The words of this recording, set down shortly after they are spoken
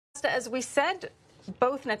As we said,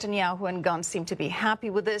 both Netanyahu and Gantz seem to be happy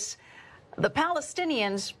with this. The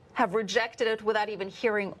Palestinians have rejected it without even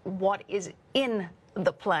hearing what is in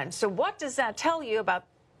the plan. So what does that tell you about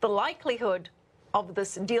the likelihood of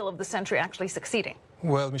this deal of the century actually succeeding?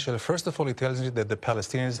 Well, Michelle, first of all, it tells you that the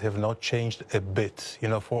Palestinians have not changed a bit. You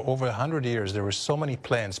know, for over 100 years, there were so many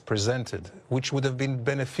plans presented which would have been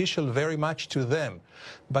beneficial very much to them.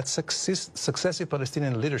 But successive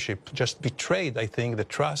Palestinian leadership just betrayed, I think, the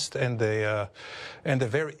trust and the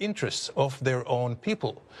very interests of their own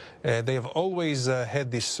people. They have always had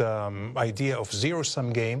this idea of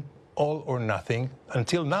zero-sum game, all or nothing.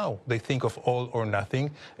 Until now, they think of all or nothing.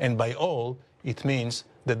 And by all, it means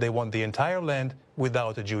that they want the entire land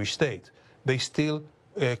without a Jewish state. They still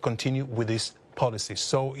continue with this policy.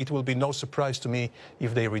 So it will be no surprise to me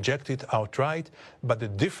if they reject it outright. But the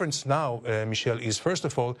difference now, Michelle, is first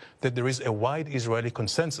of all that there is a wide Israeli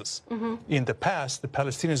consensus. In the past, the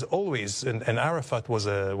Palestinians always, and Arafat was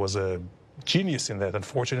a genius in that,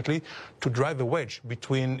 unfortunately, to drive a wedge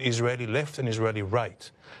between Israeli left and Israeli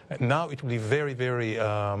right. Now it will be very, very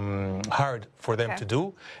hard for them to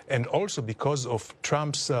do. And also because of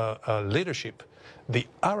Trump's leadership, the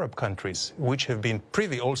Arab countries, which have been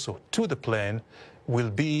privy also to the plan, will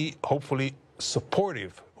be hopefully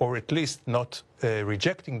supportive, or at least not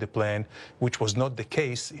rejecting the plan, which was not the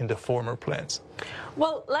case in the former plans.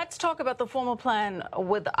 Well, let's talk about the former plan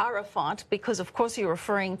with Arafat, because, of course, you're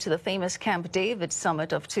referring to the famous Camp David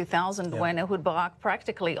summit of 2000, when Ehud Barak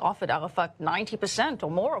practically offered Arafat 90%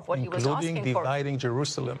 or more of what he was asking for. Including dividing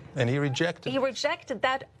Jerusalem, and he rejected. He rejected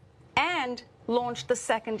that and launched the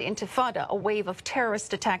second intifada, a wave of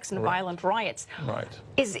terrorist attacks and violent riots.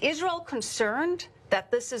 Is Israel concerned that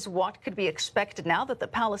this is what could be expected now, that the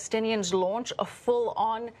Palestinians launch a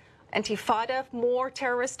full-on intifada, more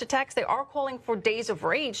terrorist attacks? They are calling for days of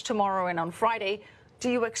rage tomorrow and on Friday. Do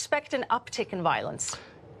you expect an uptick in violence?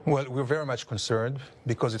 Well, we're very much concerned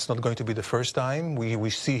because it's not going to be the first time. We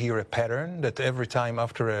see here a pattern that every time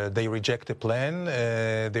after they reject a plan,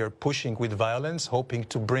 they're pushing with violence, hoping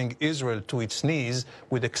to bring Israel to its knees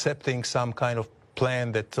with accepting some kind of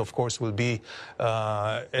plan that, of course, will be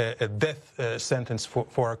a death sentence for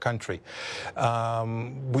our country.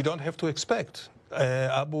 We don't have to expect.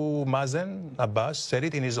 Abu Mazen Abbas said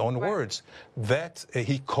it in his own words, that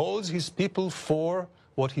he calls his people for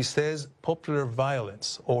what he says popular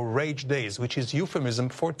violence or rage days, which is euphemism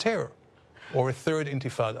for terror or a third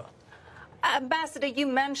intifada. Ambassador, you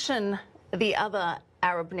mention the other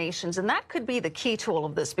Arab nations, and that could be the key to all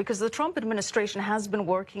of this, because the Trump administration has been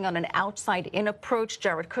working on an outside-in approach.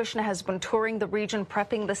 Jared Kushner has been touring the region,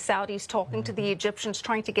 prepping the Saudis, talking to the Egyptians,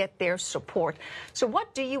 trying to get their support. So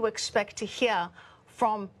what do you expect to hear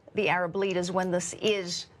from the Arab leaders when this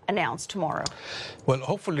is announced tomorrow? Well,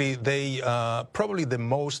 hopefully they, probably the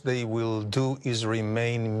most they will do is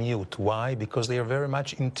remain mute. Why? Because they are very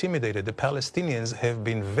much intimidated. The Palestinians have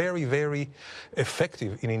been very, very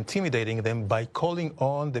effective in intimidating them by calling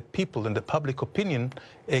on the people and the public opinion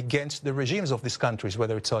against the regimes of these countries,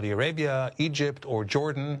 whether it's Saudi Arabia, Egypt, or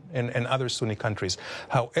Jordan, and other Sunni countries.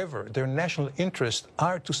 However, their national interests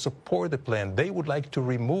are to support the plan. They would like to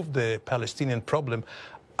remove the Palestinian problem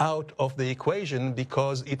out of the equation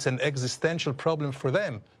because it's an existential problem for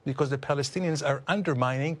them, because the Palestinians are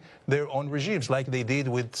undermining their own regimes, like they did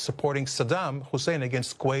with supporting Saddam Hussein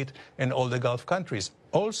against Kuwait and all the Gulf countries.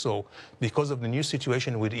 Also, because of the new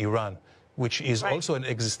situation with Iran, which is also an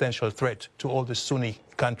existential threat to all the Sunni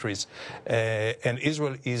countries. And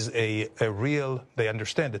Israel is a real, they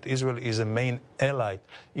understand that Israel is a main ally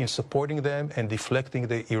in supporting them and deflecting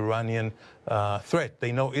the Iranian threat.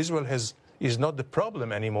 They know Israel is not the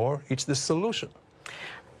problem anymore, it's the solution.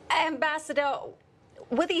 Ambassador,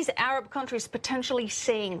 with these Arab countries potentially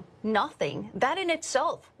saying nothing, that in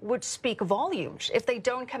itself would speak volumes if they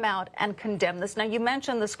don't come out and condemn this. Now, you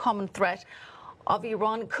mentioned this common threat of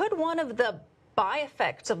Iran. Could one of the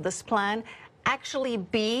by-effects of this plan actually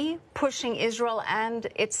be pushing Israel and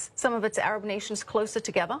some of its Arab nations closer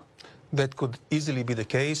together? That could easily be the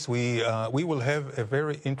case. We will have a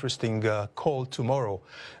very interesting call tomorrow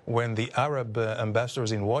when the Arab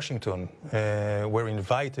ambassadors in Washington were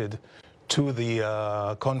invited to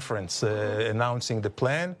the conference announcing the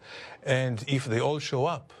plan. And if they all show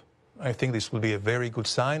up, I think this will be a very good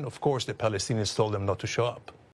sign. Of course, the Palestinians told them not to show up.